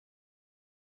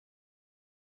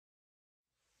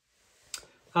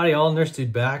Howdy all, Nurse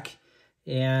Dude back.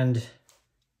 And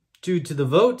due to the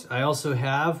vote, I also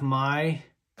have my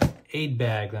aid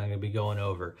bag that I'm going to be going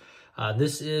over.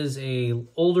 This is a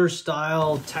older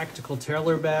style tactical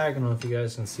tailor bag. I don't know if you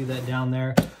guys can see that down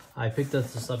there. I picked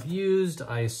up this up used.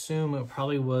 I assume it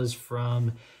probably was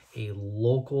from a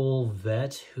local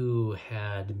vet who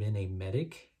had been a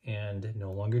medic and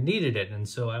no longer needed it. And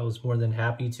so I was more than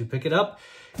happy to pick it up.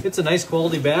 It's a nice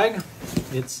quality bag.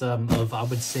 It's of, I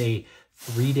would say,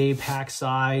 3-day pack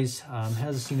size,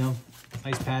 has,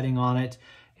 nice padding on it.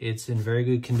 It's in very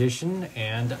good condition,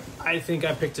 and I think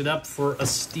I picked it up for a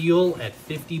steal at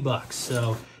 50 bucks.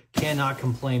 So cannot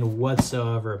complain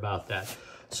whatsoever about that.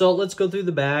 So let's go through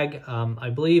the bag.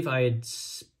 I believe I had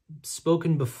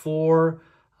spoken before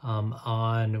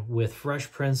with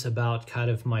Fresh Prince about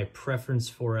kind of my preference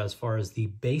for as far as the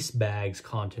base bag's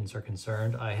contents are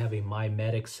concerned. I have a My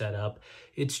Medic setup.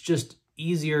 It's just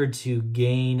easier to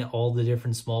gain all the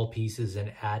different small pieces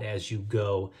and add as you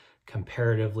go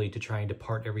comparatively to trying to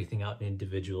part everything out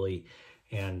individually.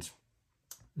 And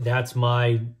that's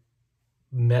my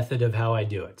method of how I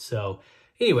do it. So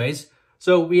anyways,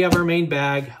 so we have our main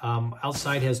bag.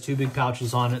 Outside has 2 big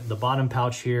pouches on it. The bottom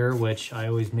pouch here, which I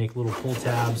always make little pull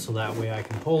tabs so that way I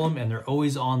can pull them, and they're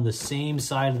always on the same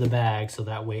side of the bag, so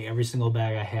that way every single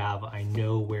bag I have, I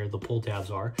know where the pull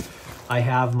tabs are. I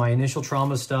have my initial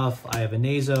trauma stuff. I have a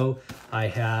Naso. I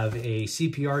have a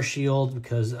CPR shield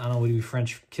because I don't want to be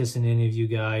French kissing any of you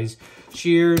guys.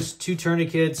 Shears, 2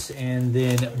 tourniquets, and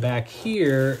then back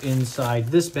here inside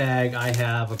this bag, I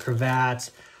have a cravat,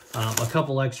 a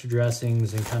couple extra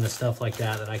dressings and kind of stuff like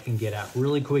that I can get at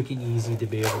really quick and easy to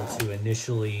be able to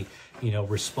initially,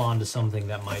 respond to something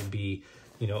that might be,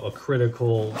 a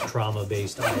critical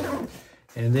trauma-based item.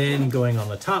 And then going on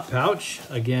the top pouch,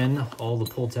 again, all the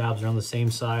pull tabs are on the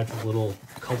same side with little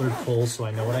colored pulls, so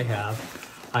I know what I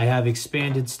have. I have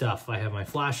expanded stuff. I have my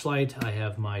flashlight, I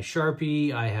have my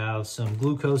Sharpie, I have some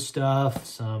glucose stuff,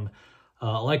 some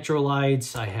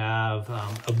electrolytes. I have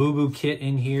a boo-boo kit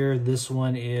in here. This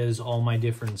one is all my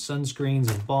different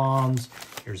sunscreens and balms.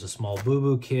 Here's a small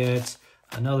boo-boo kit.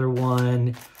 Another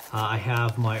one. I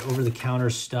have my over-the-counter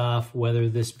stuff, whether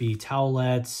this be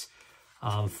towelettes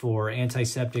for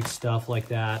antiseptic stuff like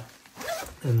that.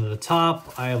 And at the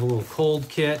top, I have a little cold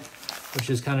kit,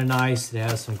 which is kind of nice. It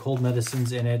has some cold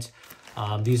medicines in it.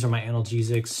 These are my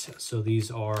analgesics. So these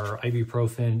are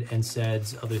ibuprofen,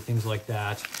 NSAIDs, other things like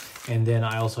that. And then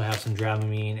I also have some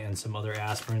Dramamine and some other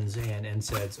aspirins and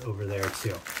NSAIDs over there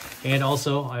too. And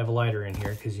also I have a lighter in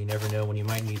here because you never know when you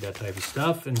might need that type of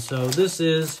stuff. And so this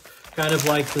is kind of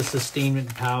like the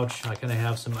sustainment pouch. I kind of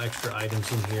have some extra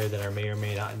items in here that I may or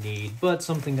may not need, but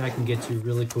something I can get to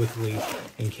really quickly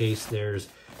in case there's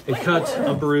a cut,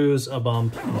 a bruise, a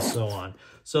bump, and so on.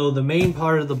 So the main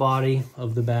part of the body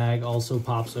of the bag also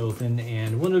pops open,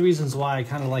 and one of the reasons why I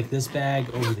kind of like this bag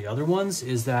over the other ones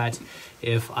is that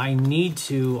if I need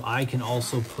to, I can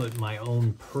also put my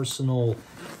own personal,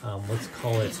 let's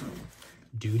call it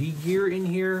duty gear in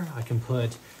here. I can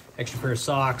put extra pair of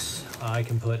socks. I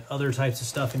can put other types of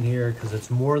stuff in here because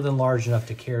it's more than large enough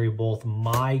to carry both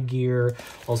my gear,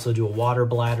 also do a water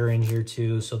bladder in here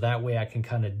too. So that way I can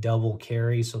kind of double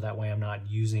carry. So that way I'm not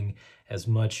using as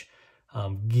much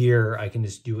gear. I can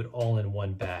just do it all in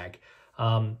one bag.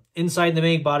 Inside the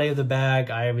main body of the bag,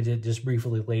 I have it just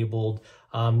briefly labeled.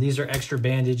 These are extra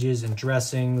bandages and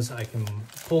dressings. I can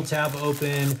pull tab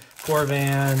open,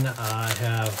 Corvan. I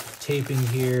have tape in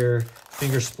here,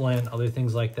 finger splint, other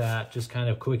things like that. Just kind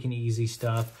of quick and easy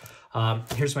stuff.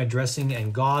 Here's my dressing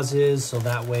and gauzes. So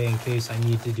that way, in case I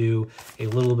need to do a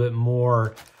little bit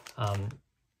more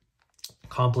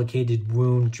complicated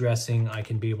wound dressing, I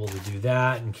can be able to do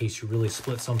that. In case you really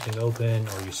split something open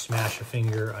or you smash a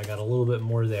finger, I got a little bit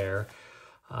more there.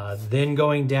 Then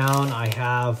going down, I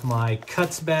have my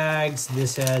cuts bags.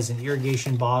 This has an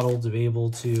irrigation bottle to be able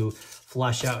to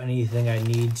flush out anything I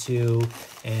need to.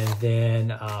 And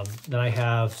then I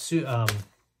have steri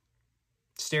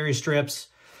strips.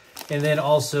 And then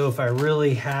also, if I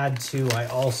really had to, I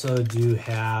also do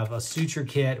have a suture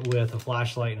kit with a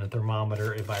flashlight and a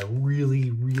thermometer if I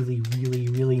really, really, really,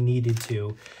 really needed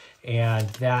to. And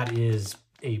that is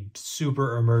a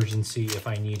super emergency if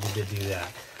I needed to do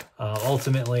that.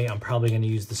 Ultimately, I'm probably going to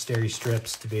use the steri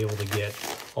strips to be able to get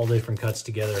all the different cuts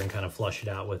together and kind of flush it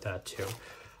out with that too.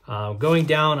 Going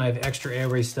down, I have extra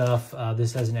airway stuff.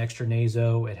 This has an extra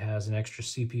Naso. It has an extra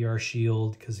CPR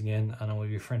shield because, again, I don't want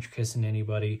to be French kissing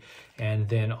anybody. And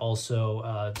then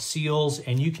also seals.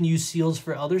 And you can use seals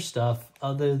for other stuff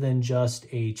other than just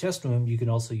a chest wound. You can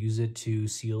also use it to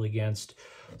seal against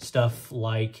stuff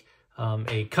like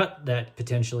a cut that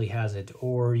potentially has it,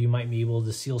 or you might be able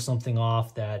to seal something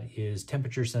off that is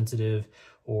temperature sensitive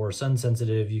or sun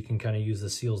sensitive. You can kind of use the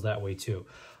seals that way too.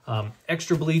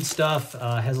 Extra bleed stuff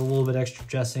has a little bit extra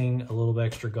dressing, a little bit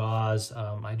extra gauze.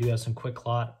 I do have some Quick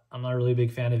Clot. I'm not really a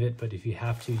big fan of it, but if you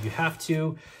have to, you have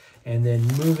to. And then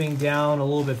moving down a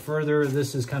little bit further,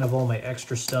 this is kind of all my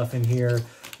extra stuff in here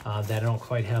that I don't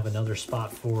quite have another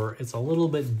spot for. It's a little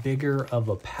bit bigger of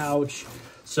a pouch.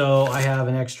 So I have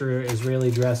an extra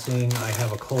Israeli dressing. I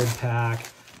have a cold pack.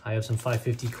 I have some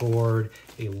 550 cord,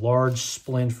 a large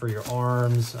splint for your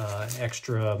arms,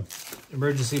 extra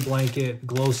emergency blanket,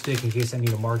 glow stick in case I need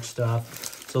to mark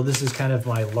stuff. So this is kind of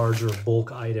my larger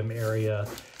bulk item area,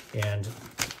 and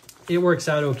it works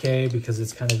out okay because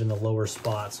it's kind of in the lower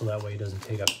spot, so that way it doesn't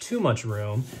take up too much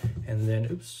room. And then,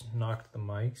 oops, knocked the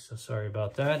mic, so sorry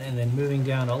about that. And then moving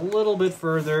down a little bit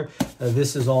further,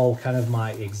 this is all kind of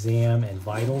my exam and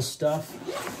vital stuff.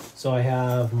 So I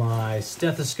have my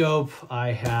stethoscope,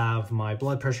 I have my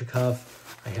blood pressure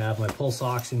cuff, I have my pulse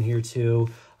ox in here too.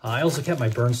 I also kept my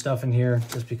burn stuff in here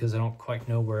just because I don't quite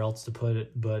know where else to put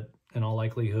it, but in all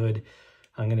likelihood,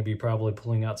 I'm going to be probably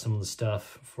pulling out some of the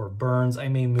stuff for burns. I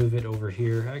may move it over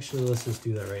here. Actually, let's just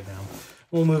do that right now.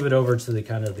 We'll move it over to the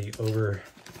kind of the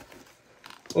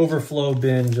overflow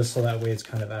bin, just so that way it's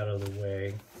kind of out of the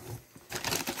way.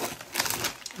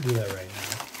 Do that right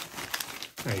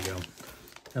now. There you go.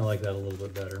 I like that a little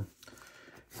bit better.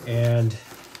 And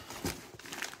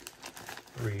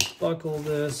rebuckle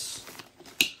this.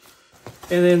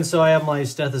 And then, so I have my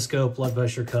stethoscope, blood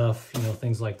pressure cuff, you know,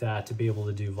 things like that to be able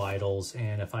to do vitals.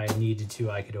 And if I needed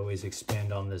to, I could always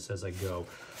expand on this as I go.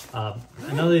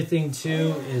 Another thing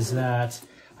too is that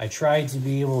I tried to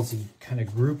be able to kind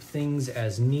of group things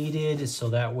as needed, so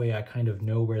that way I kind of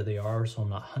know where they are, so I'm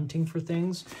not hunting for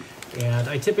things. And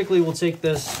I typically will take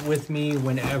this with me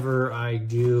whenever I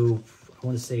do, I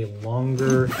want to say,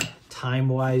 longer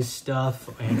time-wise stuff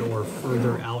and or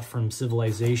further out from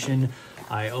civilization.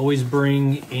 I always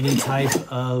bring any type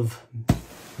of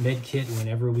med kit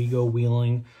whenever we go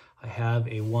wheeling. I have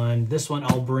this one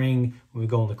I'll bring when we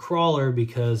go on the crawler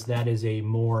because that is a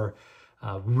more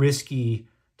risky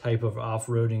type of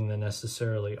off-roading than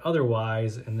necessarily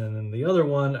otherwise. And then in the other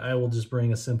one, I will just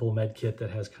bring a simple med kit that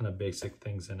has kind of basic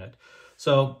things in it.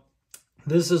 So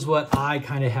this is what I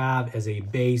kind of have as a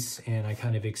base, and I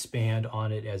kind of expand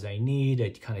on it as I need. I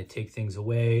kind of take things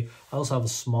away. I also have a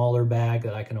smaller bag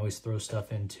that I can always throw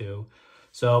stuff into.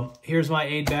 So here's my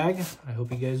aid bag. I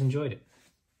hope you guys enjoyed it.